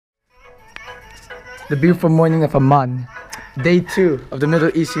The beautiful morning of Amman. Day 2 of the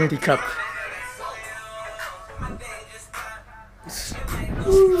Middle East Unity Cup.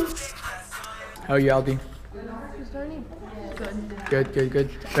 How are you, Albee? Good. Good.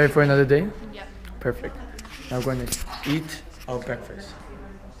 Ready for another day? Yeah. Perfect. Now we're going to eat our breakfast.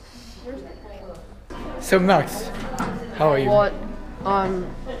 So Max, how are you? What?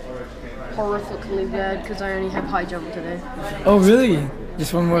 Horrifically bad because I only have high jump today. Oh really?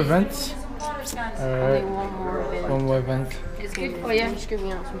 Just one more event? Only one more event. One more event. It's good for you. Just give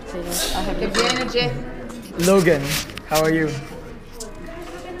me out some potatoes. I have good energy. Logan, how are you?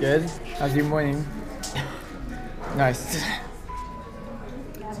 Good. How's your morning? Nice.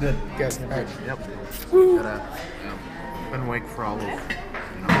 Good. Good. Right. Yep. Gotta, been awake for all of,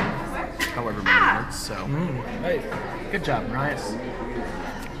 however many minutes, so. Right. Good job, nice.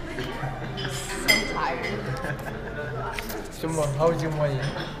 So tired. So how was your morning?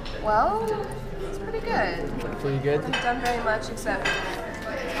 Well, it's pretty good. Pretty good? I haven't done very much except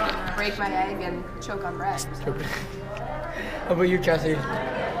break my egg and choke on bread. So. How about you, Cassy?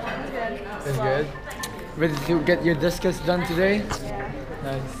 That's good. Ready to get your discus done today?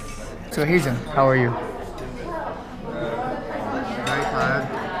 Nice. So Hazen, how are you? Very tired.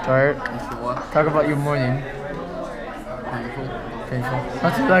 Tired? Sure. Talk about your morning. Painful.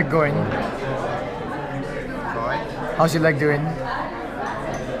 How's your leg going? Sorry? How's your leg doing?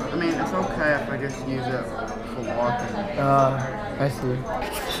 I mean, it's okay if I just use it for walking. I see.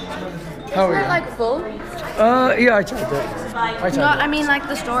 How are you? Like full? Yeah, I tried that. I tried No, that. I mean like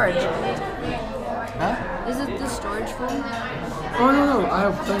the storage. Huh? Is it the storage full? Oh no, I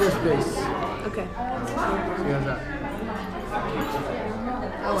have plenty of space. Okay. So you have that.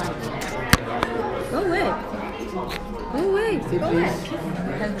 Go away. Go away. Say please.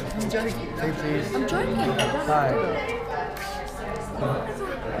 I'm joking. Say please. I'm joking. Hi.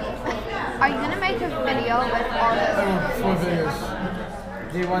 Are you gonna make a video with all the... 4 videos.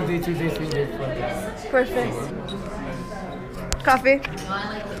 Day 1, day 2, day 3, day 4. Perfect. Coffee.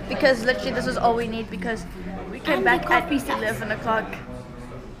 Because literally this is all we need because we came back at 11 o'clock.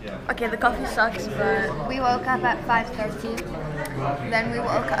 Okay, the coffee sucks, but We woke up at 5:30. Then we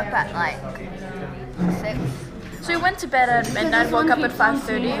woke up at like 6. so we went to bed at midnight, woke up at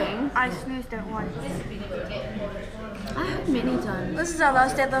 5:30. I snoozed at 1. I have many times. This is our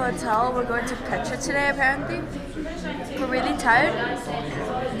last day at the hotel. We're going to Petra today apparently. We're really tired.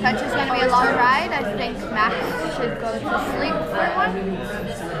 Petra's gonna be a long ride. I think Max should go to sleep for one.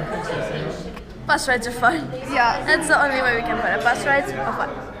 Bus rides are fun. Yeah. That's the only way we can put it. Bus rides are fun.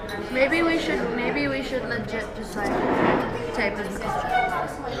 Maybe we should legit just like tape this.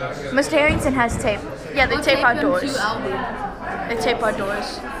 Mr. Harrington has tape. Yeah, they tape our doors. Albee. They tape our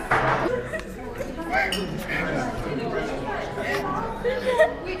doors.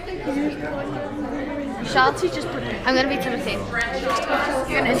 Michelle, I'm gonna be Timothy.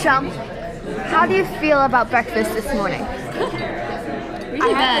 Michelle, how do you feel about breakfast this morning? I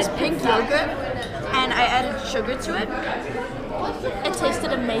had this pink yogurt and I added sugar to it. It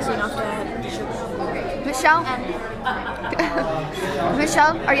tasted amazing after I added the sugar. Michelle?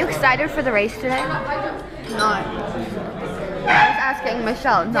 Michelle, are you excited for the race today? No. I was asking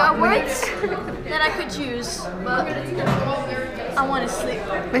Michelle, not Monique. That I could choose, but I want to sleep.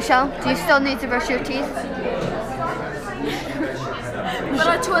 Michelle, do you still need to brush your teeth? But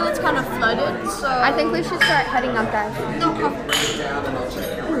our toilet's kind of flooded, so... I think we should start heading up, guys.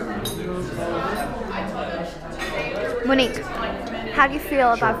 Monique, how do you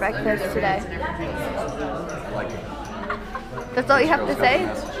feel about breakfast today? That's all you have to say?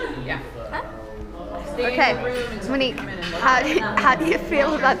 Yeah. Okay, Monique, how do you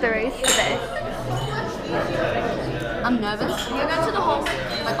feel about the race today? I'm nervous. You go to the whole,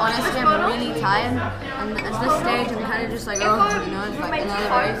 like honestly, I'm really tired. And at this stage, I'm kind of just like, oh, it's like another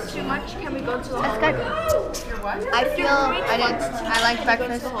race. Too much? Can we go to the That's good. I like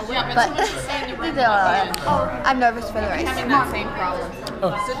breakfast, but I'm nervous for the race. Same problem.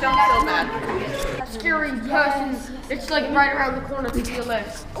 So don't feel bad. Scary person. It's like right around the corner to your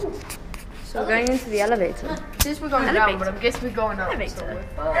left. So we're going into the elevator. Since we're going down, but I guess we're going up.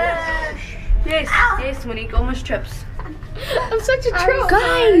 Yes, Monique, almost trips. I'm such a troll.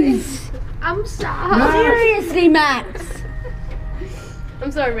 Guys! I'm sorry. Seriously, Max!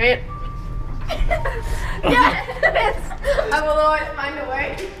 I'm sorry, man. Yes! I will always find a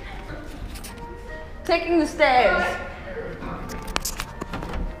way. Taking the stairs.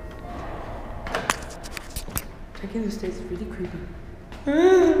 Taking the stairs is really creepy.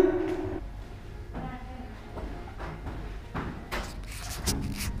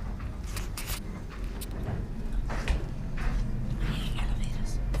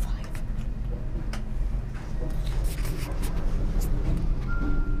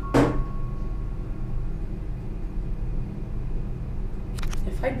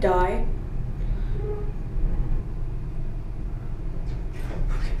 If I die.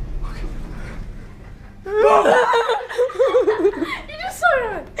 You just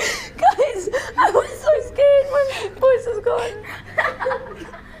saw it. Guys, I was so scared when my voice was gone.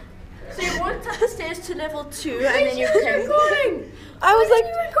 So you walked up the stairs to level 2 and then you came recording. I was like,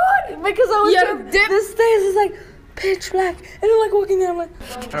 recording because I was the stairs is like pitch black and I'm like walking there. I'm like,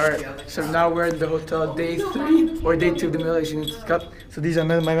 Alright, so now we're at the hotel day 3 or day 2 of the Malaysian Cup. So these are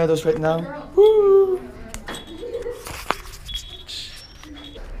my medals right now. Woo!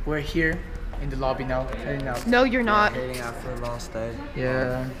 We're here in the lobby now, heading out. No, you're not. Heading out for the last day.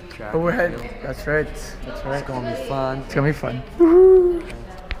 Yeah, Track but we're and heading. field. That's right. That's right. It's gonna be fun. It's gonna be fun. Woo!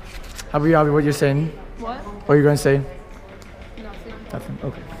 How about you, Albee? What you're saying? What? What are you gonna say? Nothing.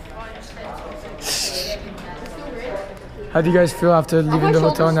 Okay. How do you guys feel after leaving the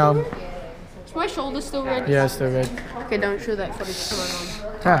hotel now? Is my shoulder still red? Yeah, it's still red. Okay, don't show that footage to my mom.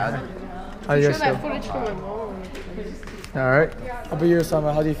 Huh. How do you Show guys that feel? footage to my mom. Alright. How about you,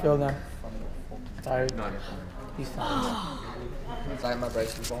 Sama? How do you feel now? Tired? He's tired. It's like my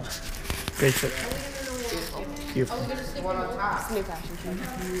braces ball. Great fit. Beautiful.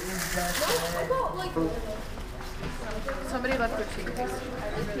 Somebody left their suitcase.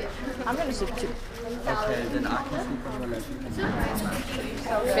 I'm gonna sleep too. Okay, then I can sleep on the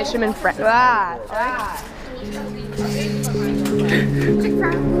Fisherman friend.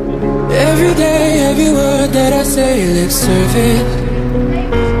 Every day, every word that I say, lip service.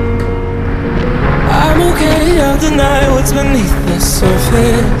 I'm okay, I'll deny what's beneath the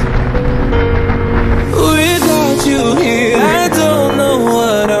surface. Without you here, I don't know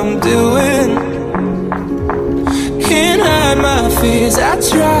what I'm doing. Can't hide my fears, I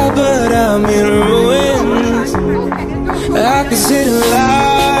try but I'm in ruins. I can sit and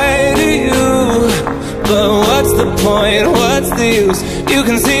lie to you, but what's the point, what's the use? You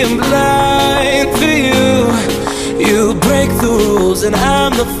can see I'm blind for you. You break the rules and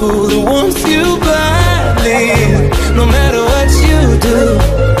I'm the fool who wants you badly. No matter what you do,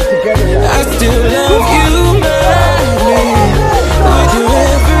 I still love you madly. With your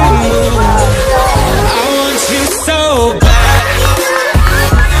every move, I want you so bad.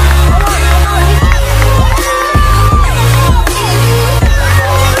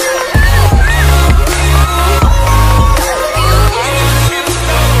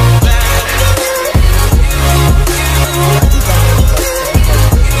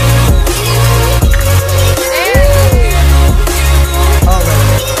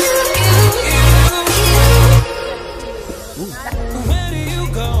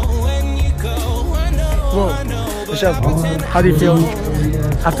 How do you feel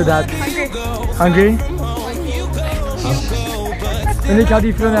after that? Hungry. Nick, how do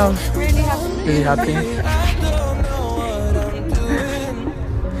you feel now? Really happy.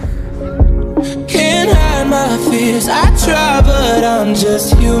 Can't hide my fears, I try but I'm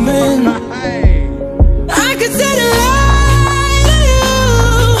just human. I could sit and lie to you,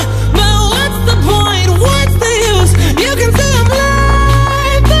 but what's the point, what's the use? You can say I'm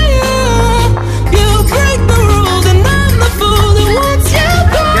lying for you. You break the rules and I'm the fool who wants you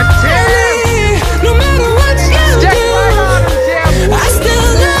badly. No matter what you do, I still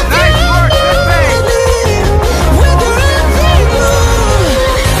love you madly. With your every move,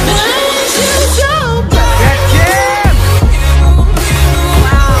 I want you so bad.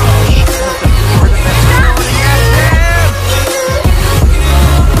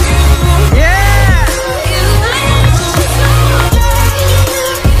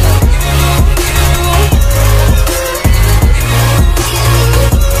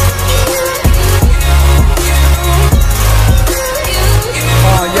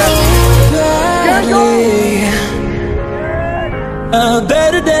 A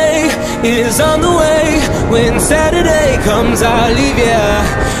better day is on the way. When Saturday comes, I'll leave ya.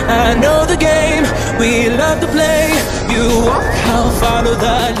 I know the game we love to play. You walk, I'll follow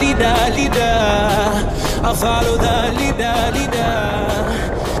the leader, leader. I'll follow the leader,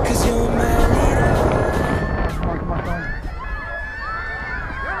 leader. 'Cause you're my leader.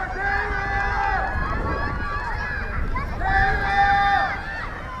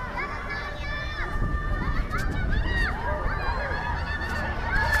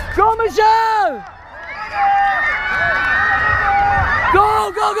 Go, Michelle!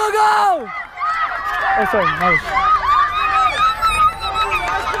 Go, go, go, go! Oh, sorry, nice.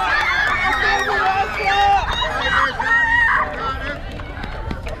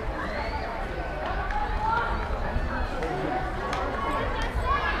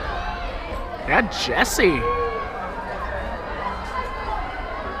 Yeah, Jesse.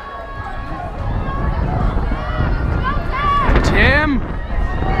 Tim.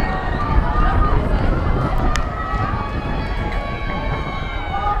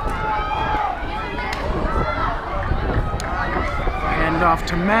 it off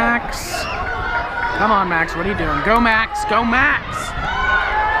to Max. Come on, Max. What are you doing? Go, Max. Go, Max.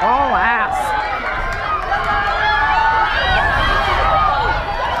 All ass.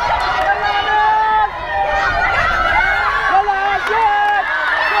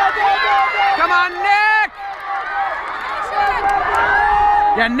 Come on, Nick.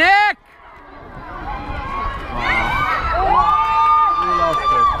 Yeah, Nick.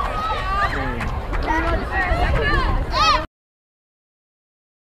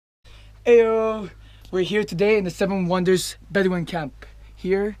 Ayo! We're here today in the Seven Wonders Bedouin camp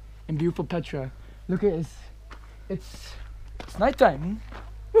here in beautiful Petra. Look at this. It's nighttime.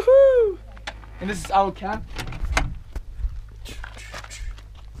 Woohoo! And this is our camp.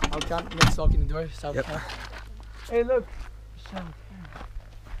 Our camp. Let's walk in the door. It's our camp. Hey, look.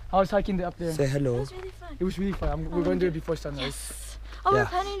 I was hiking up there. Say hello. It was really fun. It was really fun. We're going to do it before sunrise. Yes. Oh, we're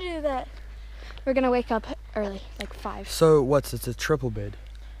planning to do that. We're gonna wake up early, like 5. So what's it's a triple bed?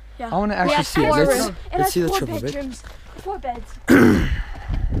 Yeah. I want to actually see it. Let's see the triple bed. bedrooms. 4 beds.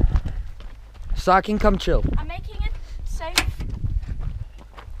 So I can come chill. I'm making it safe.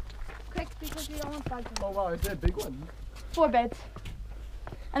 Quick, because we don't want bugs. Oh wow, is that a big one? 4 beds.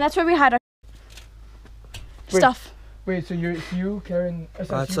 And that's where we had our stuff. Wait, so you, Karen...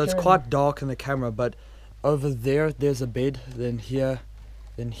 Right, so it's quite dark in the camera, but over there's a bed, then here,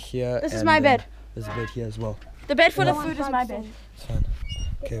 This is my bed. There's a bed here as well. The bed for the food is my bed. It's fine.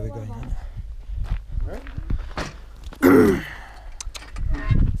 Okay, we're going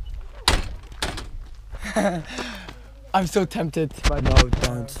in. I'm so tempted. No,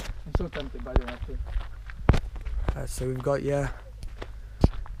 don't. I'm so tempted by the way. Alright, so we've got,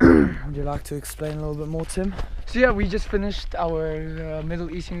 would you like to explain a little bit more, Tim? So yeah, we just finished our Middle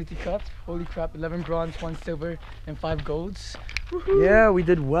East Unity Cup. Holy crap, 11 bronze, 1 silver, and 5 golds. Yeah, we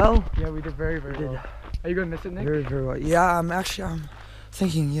did well. Yeah, we did very, very well. Are you gonna miss it, Nick? Very, very well. Yeah, I'm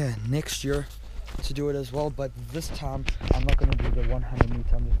thinking, next year to do it as well, but this time I'm not gonna do the 100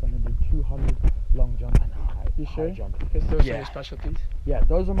 meter, I'm just gonna do 200 long jump and high jump. Because those are your specialties. Yeah,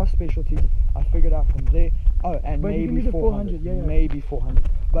 those are my specialties. I figured out from there. Oh, and But you can maybe do the 400. 400, yeah. Maybe 400.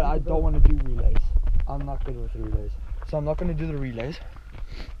 But I don't want to do relays. I'm not good with relays. So I'm not going to do the relays.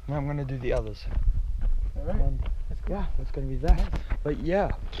 I'm going to do the others. Alright. And yeah, that's going to be that. But yeah,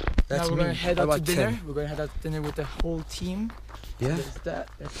 that's now we're me. going to head How out to about dinner. Tim? We're going to head out to dinner with the whole team. Yeah, That's that.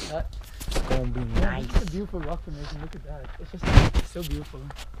 it's going to be nice. It's a beautiful rock formation. Look at that. It's just so beautiful.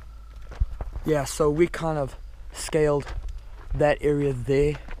 Yeah, so we kind of scaled that area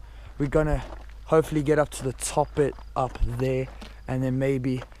there. We're going to hopefully get up to the top bit up there, and then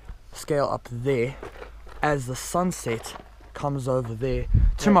maybe scale up there as the sunset comes over there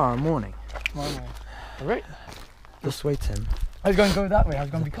tomorrow morning. Alright. This way, Tim. I was going to go that way. I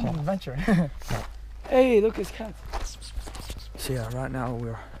was going to become an adventurer. Hey, look, it's cat. So yeah, right now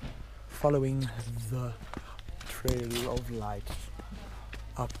we're following the trail of light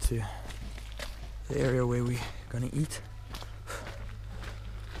up to the area where we're gonna eat.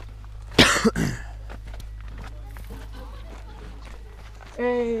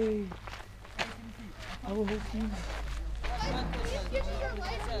 Hey. Our whole team.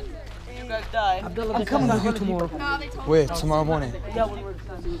 I'm coming with you tomorrow. Where? Tomorrow morning?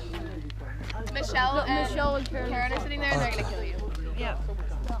 Michelle and Karen are sitting there and they're gonna kill you. Yeah.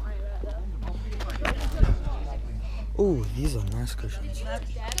 Ooh, these are nice cushions.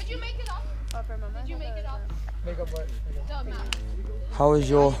 Did you make it up? Did you make it up?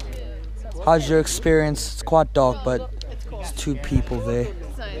 How's your experience? It's quite dark, but there's 2 people there.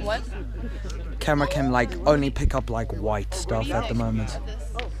 What? Camera can only pick up white stuff at the moment.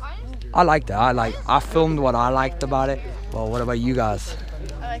 I like that. I filmed what I liked about it. Well, what about you guys?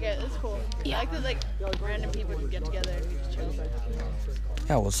 I like it. It's cool. Yeah. I like that random people can get together and just chill.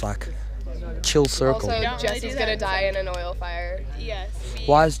 Yeah, it was chill circle. Also, Jesse's gonna die in an oil fire. Yes.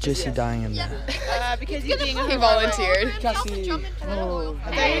 Why is Jesse dying in there? Because he's being He volunteered. Cassy. Oh.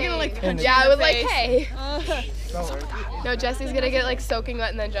 I thought you were gonna punch Yeah, I him was in the like, face. hey. No, Jesse's gonna get soaking wet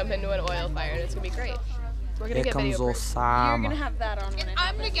and then jump into an oil fire, and it's gonna be great. We're gonna Here get comes video proof. You're gonna Osama. have that on when it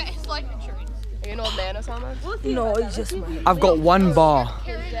I'm gonna get his life insurance. Are you an old man or something? No, it's just mine. I've got 1 bar.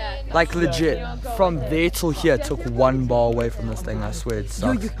 Legit. From there till here, it took 1 bar away from this thing. I swear it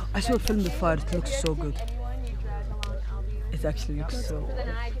sucks. I saw a film before. It looks so good. It actually looks so.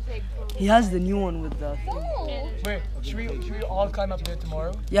 He has the new one with the. Wait, should we all climb up there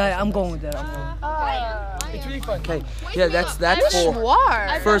tomorrow? Yeah, I'm going with that. I'm going. It's really fun. Okay, yeah, that's that for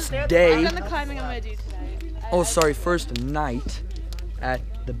Schwar. first day. The climbing I'm gonna do today. Oh, sorry, first night at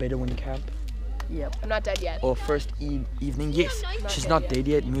the Bedouin camp. Yep. I'm not dead yet. Or first evening. Yes, she's not dead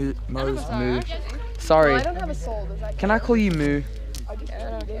yet. Moo. Sorry. I don't have a soul. Does that Can I call you Moo?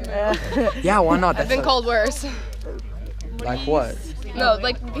 Yeah, why not? I've been called worse. Like what? No,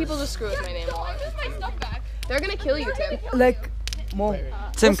 like people just screw with my name a lot. They're gonna kill you, Tim. Like, Mo.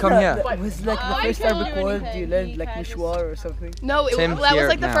 Tim, come here. Was like the first time recorded you learned like Mishwar or something? No, Tim, that was here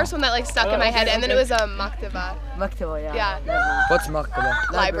like the now. first one that like stuck in my head, and then it was Maktaba. Maktaba, yeah. Yeah, What's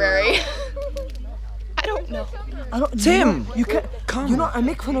Maktaba? library. I don't know. Tim! You can't. Come. You know, I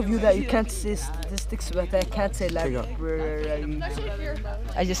make fun of you that you can't say statistics, but I can't say library.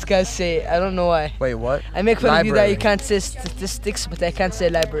 I just can't say. I don't know why. Wait, what? I make fun of you that you Library. can't say statistics, but I can't say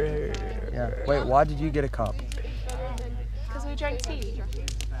library. Yeah. Wait, why did you get a cup? Because we drank tea.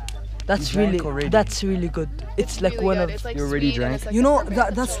 That's You drank really. already. That's really good. It's like Really one good. of. It's like You already sweet and drank? it's like You the know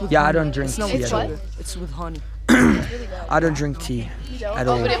perfect- that's with. Yeah, I honey. don't drink It's not tea with at all. sugar. It's with honey. I don't drink tea at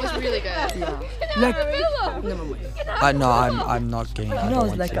Oh, all. but it was really good. Like. Never mind. No, I'm not getting. I You know,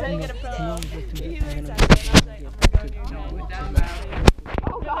 don't it's want like. to.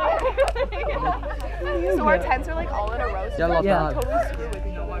 So our tents are like all in a row. So Yeah.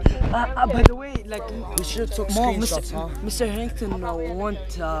 By the way, like. We should have took Mom, screenshots, huh? Mr. Harrington won't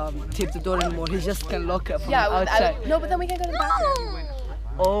tape the door anymore. He just can lock it from yeah, outside. no, but then we can go to the bathroom.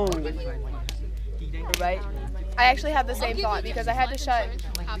 Oh. Right. I actually have the same thought because I had to shut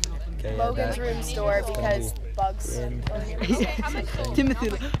Logan's room's door because bugs.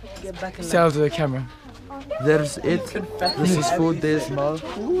 Timothy, get back in Say hello to the camera. There's it. This is food. There's Mo. I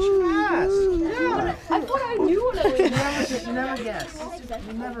thought I knew what it was. You never guess.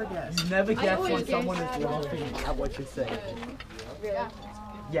 You never guess. You never guess when someone is laughing at what you say.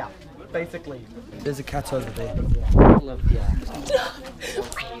 Yeah, basically. There's a cat over there.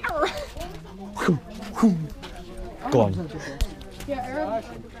 Go on.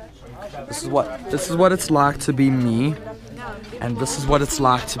 This is what it's like to be me, and this is what it's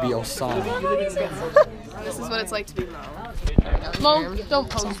like to be Osama. This is what it's like to be Mo. Mo, don't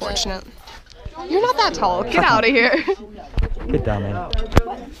post unfortunate. You're not that tall. Get out of here. Get down, man.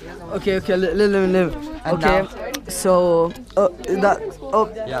 Okay, live. Okay, so that. Oh,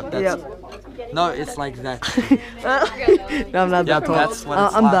 Yeah, that's. No, it's like that. no, I'm not Yeah, that but tall. that's what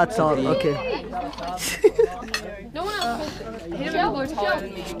it's I'm like that to tall. be. Okay. No one else. People are taller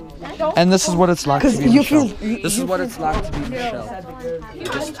than me. And this is what it's like to be you Michelle. feel- This is what it's like to be Michelle.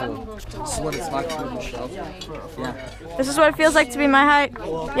 Just tell her. This is what it's like to be Michelle. Yeah. This is what it feels like to be my height.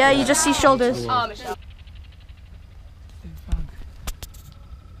 Yeah, you just see shoulders. Michelle.